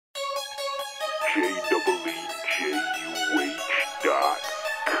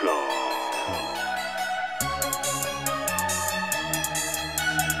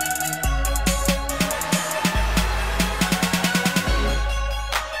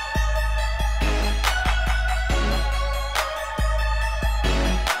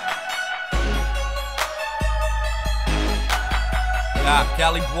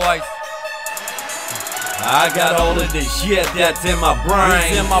Cali boys. I got all of this shit that's in my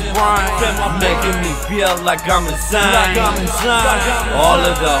brain, making me feel like I'm insane. All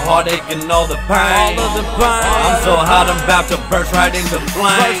of the heartache and all the pain. I'm so hot I'm about to burst right into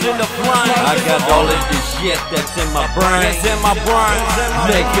flames. I got all of this shit that's in my brain,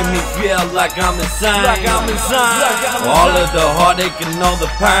 making me feel like I'm insane. All of the heartache and all the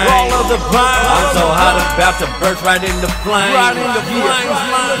pain. I'm so hot I'm about to burst right into flames.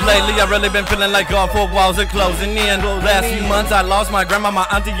 Lately I really been feeling like all four walls are closing in. Last few months I lost my grandma, my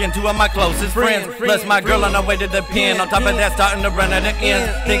auntie, and two of my closest friends. Plus my girl on her way to the pen. On top of that, starting to run at the end.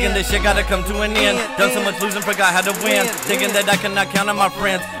 Thinking this shit gotta come to an end. Done so much losing, forgot how to win. Thinking that I cannot count on my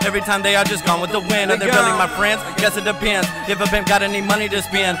friends. Every time they are just gone with the wind. Are they really my friends? Guess it depends. If a pimp got any money to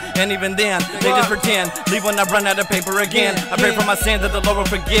spend, and even then they just pretend. Leave when I run out of paper again. I pray for my sins that the Lord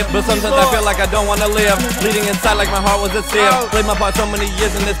will forgive. But sometimes I feel like I don't wanna live. Bleeding inside like my heart was a sieve. Played my part so many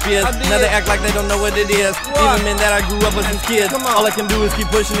years in this biz. Now they act like they don't know what it is. Even men that I grew up with as kids. All I can do is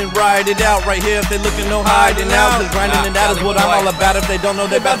keep pushing and ride it out. Right here if they looking, no hiding out. Cause grinding it out is what I'm all about. If they don't know,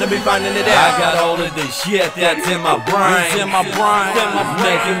 they about to be finding it out. I got all of this shit that's in my brain,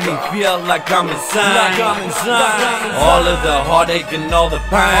 making me feel like I'm insane. All of the heartache and all the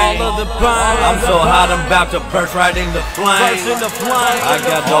pain. I'm so hot I'm about to burst right into flames. I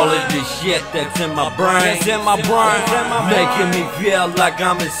got all of this shit that's in my brain, making me feel like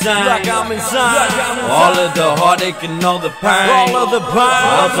I'm insane. All of the heartache and all the pain.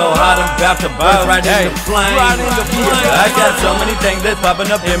 I'm so hot I'm about to burst right into flames. I got so many things that's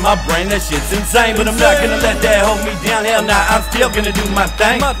popping up in my brain, that shit's insane. But I'm not gonna let that hold me down. Hell nah, I'm still gonna do my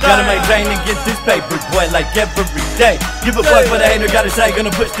thing. Gotta maintain and get this paper, boy, like every day. Give a fuck what a hater gotta say.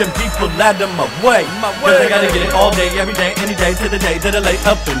 Gonna push them people out of my way. Cause I gotta get it all day, every day, any day, to the day that I lay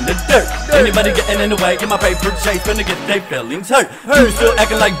up in the dirt. Anybody getting in the way, get my paper chase, gonna get their feelings hurt. Dudes still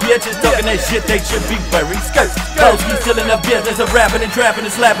acting like bitches, talking that shit, they should be wearing skirts. Those keep still in the business of rapping and trapping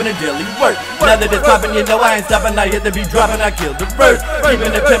and slapping and daily work. Now that it's popping, you know I ain't stopping. I hit the beat dropping, I kill the verse.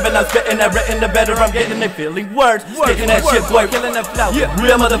 Keeping it pimping, I'm spitting that written, the better I'm getting, they feeling worse. Kicking that shit, boy, killing the flow.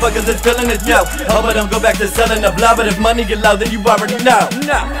 Real motherfuckers is feeling it, yo. Hope I don't go back to selling the blow, but if money get low, then you already know.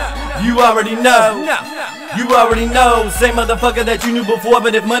 You already know. You already know. Same motherfucker that you knew before,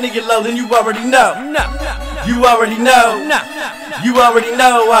 but if money get low, then you already know. You already know. You already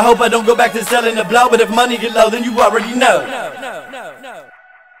know. I hope I don't go back to selling the blow, but if money get low, then you already know.